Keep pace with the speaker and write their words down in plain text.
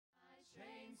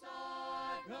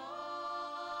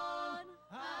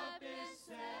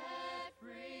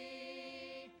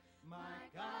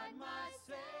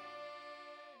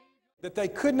that they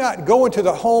could not go into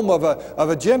the home of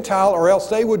a Gentile or else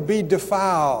they would be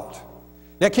defiled.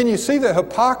 Now, can you see the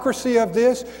hypocrisy of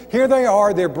this? Here they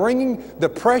are, they're bringing the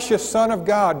precious Son of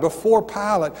God before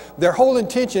Pilate. Their whole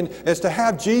intention is to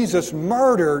have Jesus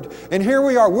murdered. And here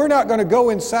we are, we're not going to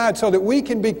go inside so that we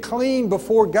can be clean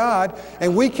before God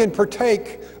and we can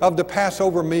partake of the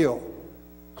Passover meal.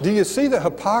 Do you see the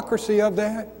hypocrisy of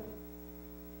that?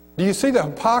 Do you see the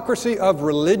hypocrisy of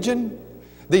religion?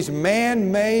 These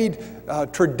man-made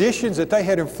traditions that they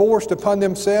had enforced upon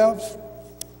themselves?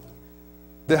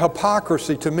 The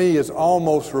hypocrisy to me is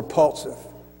almost repulsive.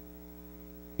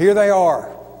 Here they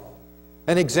are,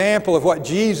 an example of what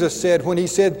Jesus said when He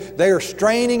said they are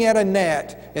straining at a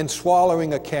gnat and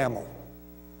swallowing a camel.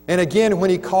 And again, when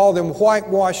He called them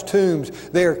whitewashed tombs,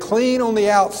 they are clean on the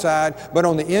outside, but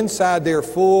on the inside they are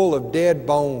full of dead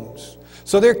bones.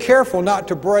 So they're careful not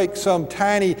to break some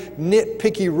tiny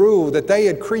nitpicky rule that they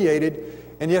had created,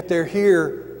 and yet they're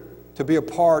here to be a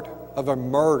part of a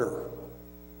murder.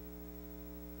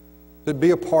 To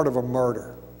be a part of a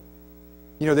murder.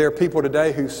 You know, there are people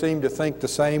today who seem to think the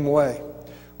same way.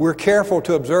 We're careful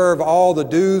to observe all the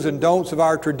do's and don'ts of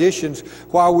our traditions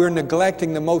while we're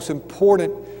neglecting the most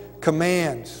important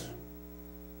commands,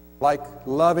 like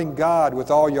loving God with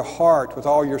all your heart, with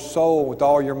all your soul, with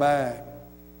all your mind.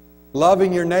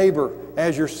 Loving your neighbor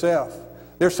as yourself.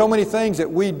 There's so many things that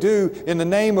we do in the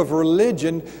name of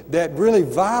religion that really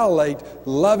violate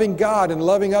loving God and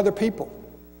loving other people.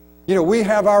 You know, we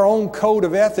have our own code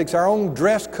of ethics, our own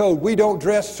dress code. We don't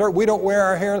dress, we don't wear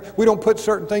our hair, we don't put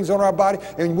certain things on our body,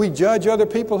 and we judge other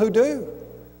people who do.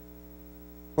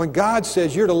 When God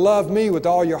says you're to love me with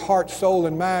all your heart, soul,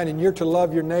 and mind, and you're to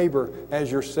love your neighbor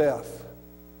as yourself.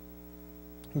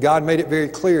 God made it very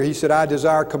clear. He said, I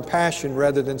desire compassion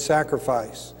rather than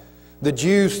sacrifice. The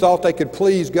Jews thought they could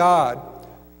please God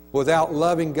without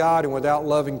loving God and without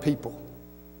loving people.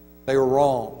 They were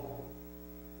wrong.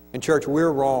 And church,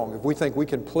 we're wrong if we think we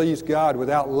can please God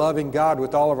without loving God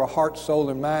with all of our heart, soul,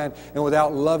 and mind, and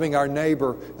without loving our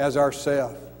neighbor as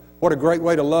ourselves. What a great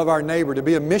way to love our neighbor, to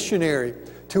be a missionary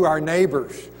to our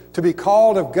neighbors, to be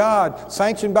called of God,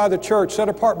 sanctioned by the church, set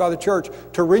apart by the church,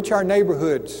 to reach our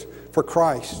neighborhoods for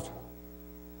Christ.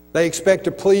 They expect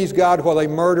to please God while they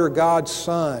murder God's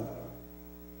Son.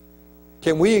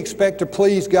 Can we expect to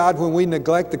please God when we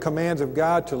neglect the commands of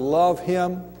God to love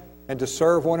Him and to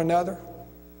serve one another?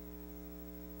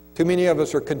 Too many of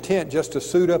us are content just to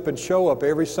suit up and show up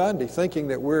every Sunday thinking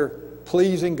that we're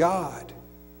pleasing God.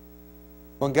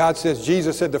 When God says,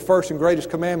 Jesus said the first and greatest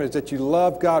commandment is that you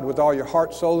love God with all your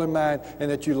heart, soul, and mind, and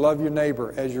that you love your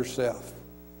neighbor as yourself.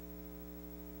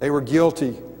 They were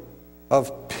guilty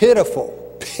of pitiful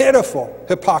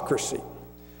hypocrisy.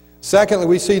 Secondly,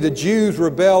 we see the Jews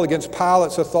rebel against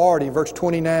Pilate's authority, verse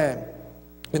 29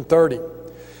 and 30.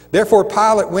 Therefore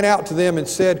Pilate went out to them and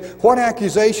said, what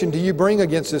accusation do you bring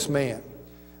against this man?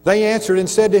 They answered and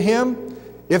said to him,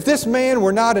 if this man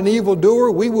were not an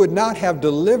evildoer, we would not have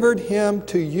delivered him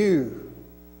to you.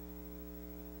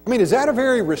 I mean, is that a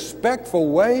very respectful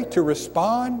way to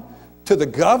respond to the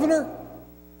governor?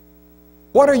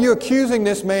 What are you accusing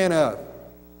this man of?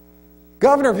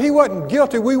 Governor, if he wasn't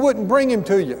guilty, we wouldn't bring him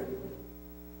to you.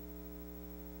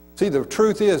 See, the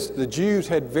truth is, the Jews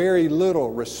had very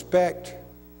little respect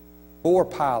for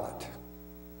Pilate.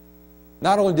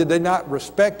 Not only did they not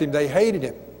respect him, they hated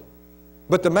him.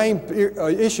 But the main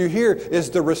issue here is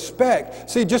the respect.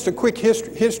 See, just a quick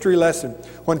history lesson.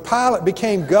 When Pilate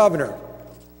became governor,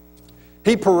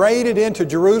 he paraded into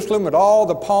Jerusalem with all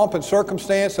the pomp and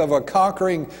circumstance of a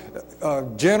conquering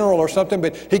general or something,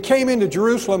 but he came into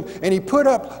Jerusalem and he put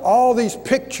up all these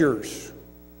pictures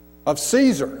of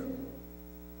Caesar.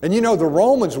 And you know, the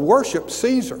Romans worshiped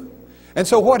Caesar. And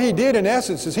so what he did in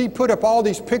essence is he put up all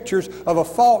these pictures of a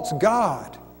false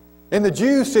god. And the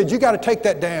Jews said, you got to take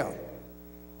that down.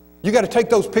 You got to take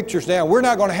those pictures down. We're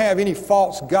not going to have any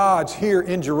false gods here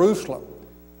in Jerusalem.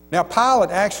 Now, Pilate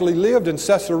actually lived in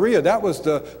Caesarea. That was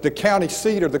the county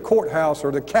seat or the courthouse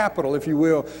or the capital, if you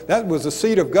will. That was the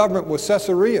seat of government, was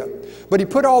Caesarea. But he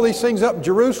put all these things up in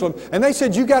Jerusalem, and they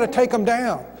said, you got to take them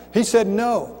down. He said,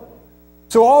 no.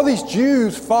 So all these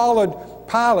Jews followed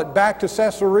Pilate back to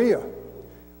Caesarea.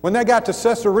 When they got to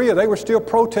Caesarea, they were still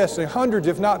protesting. Hundreds,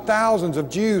 if not thousands, of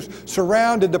Jews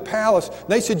surrounded the palace.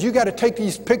 They said, you got to take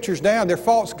these pictures down. They're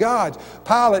false gods.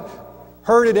 Pilate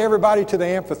herded everybody to the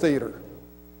amphitheater.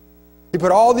 He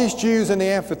put all these Jews in the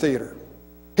amphitheater.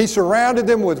 He surrounded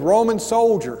them with Roman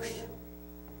soldiers.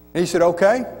 And he said,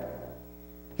 okay,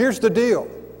 here's the deal.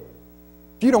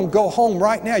 If you don't go home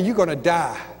right now, you're going to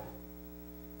die.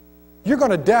 You're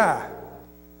going to die.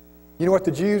 You know what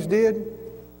the Jews did?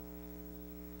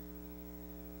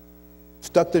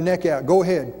 Stuck their neck out. Go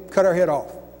ahead. Cut our head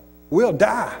off. We'll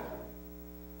die.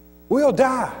 We'll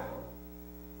die.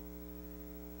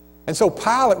 And so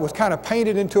Pilate was kind of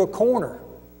painted into a corner.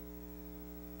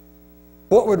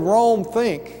 What would Rome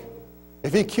think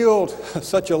if he killed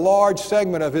such a large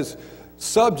segment of his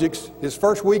subjects his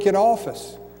first week in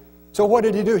office? So what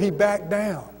did he do? He backed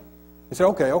down. He said,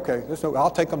 okay,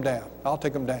 I'll take them down. I'll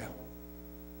take them down.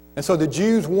 And so the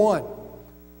Jews won.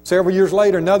 Several years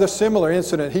later, another similar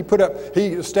incident. He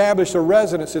established a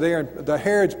residency there in the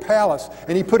Herod's palace,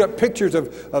 and he put up pictures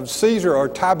of Caesar or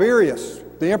Tiberius,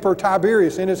 the Emperor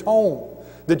Tiberius, in his home.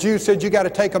 The Jews said, you got to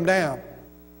take him down.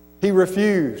 He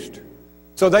refused.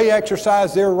 So they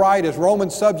exercised their right as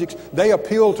Roman subjects. They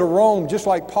appealed to Rome, just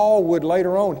like Paul would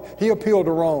later on. He appealed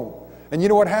to Rome. And you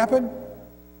know what happened?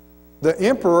 The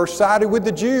emperor sided with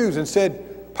the Jews and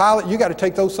said, Pilate, you got to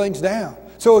take those things down.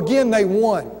 So again, they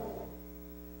won.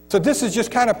 So this is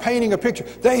just kind of painting a picture.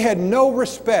 They had no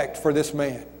respect for this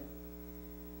man.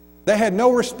 They had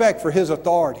no respect for his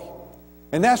authority.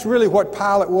 And that's really what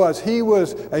Pilate was. He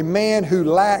was a man who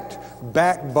lacked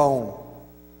backbone.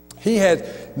 He had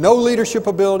no leadership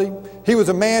ability. He was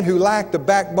a man who lacked the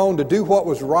backbone to do what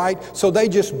was right, so they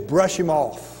just brush him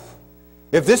off.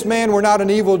 If this man were not an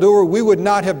evildoer, we would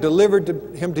not have delivered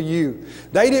him to you.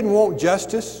 They didn't want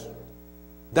justice.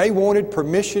 They wanted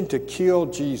permission to kill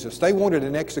Jesus. They wanted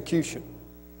an execution.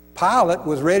 Pilate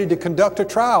was ready to conduct a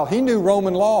trial. He knew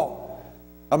Roman law.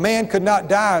 A man could not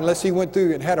die unless he went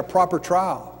through and had a proper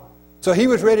trial. So he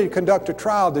was ready to conduct a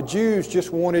trial. The Jews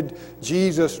just wanted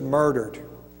Jesus murdered.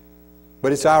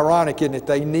 But it's ironic, isn't it?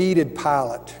 They needed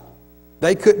Pilate.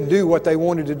 They couldn't do what they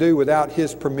wanted to do without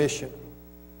his permission.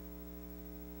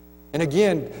 And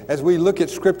again, as we look at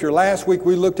Scripture, last week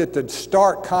we looked at the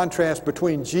stark contrast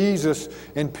between Jesus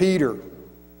and Peter.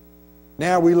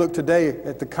 Now we look today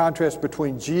at the contrast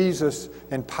between Jesus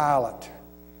and Pilate.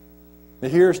 Now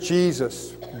here's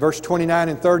Jesus. Verse 29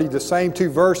 and 30, the same two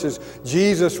verses,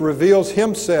 Jesus reveals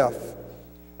himself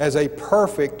as a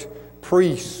perfect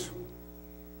priest.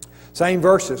 Same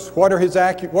verses. What are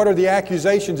the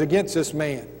accusations against this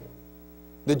man?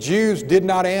 The Jews did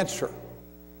not answer.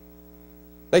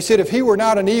 They said, if he were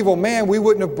not an evil man, we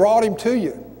wouldn't have brought him to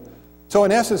you. So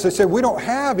in essence, they said, we don't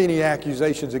have any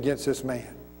accusations against this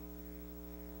man.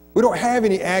 We don't have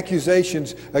any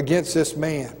accusations against this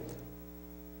man.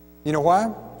 You know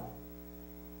why?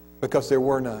 Because there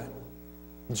were none.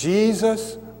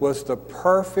 Jesus was the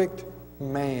perfect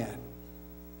man.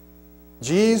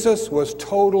 Jesus was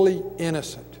totally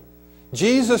innocent.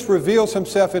 Jesus reveals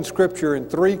himself in Scripture in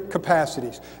three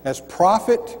capacities: as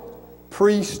prophet,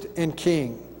 priest, and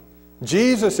king.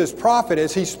 Jesus is prophet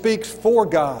as he speaks for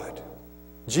God.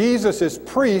 Jesus is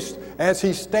priest as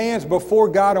he stands before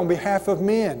God on behalf of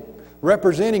men,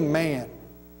 representing man.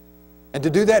 And to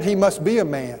do that, he must be a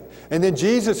man. And then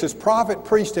Jesus is prophet,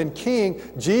 priest, and king.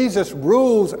 Jesus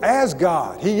rules as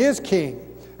God. He is king.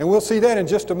 And we'll see that in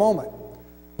just a moment.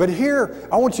 But here,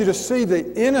 I want you to see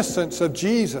the innocence of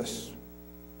Jesus.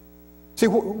 See,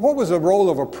 what was the role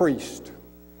of a priest?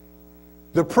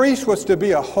 The priest was to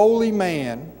be a holy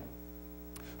man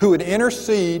who would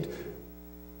intercede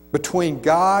between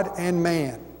God and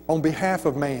man on behalf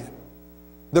of man.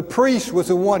 The priest was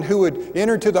the one who would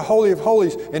enter to the Holy of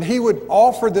Holies, and he would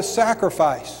offer the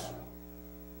sacrifice.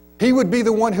 He would be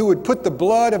the one who would put the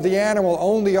blood of the animal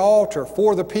on the altar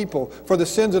for the people, for the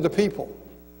sins of the people.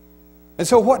 And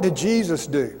so what did Jesus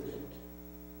do?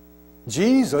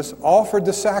 Jesus offered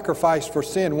the sacrifice for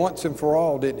sin once and for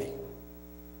all, didn't he?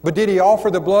 But did he offer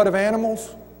the blood of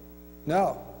animals?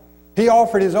 No. He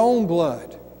offered his own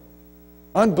blood.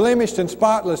 Unblemished and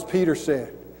spotless, Peter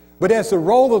said. But as the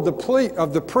role of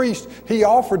the priest, he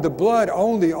offered the blood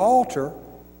on the altar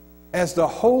as the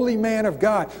holy man of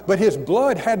God. But his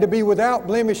blood had to be without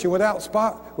blemish and without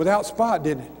spot,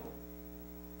 didn't it?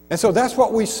 And so that's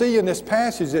what we see in this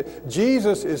passage, that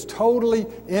Jesus is totally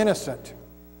innocent.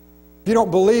 If you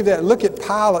don't believe that, look at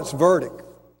Pilate's verdict.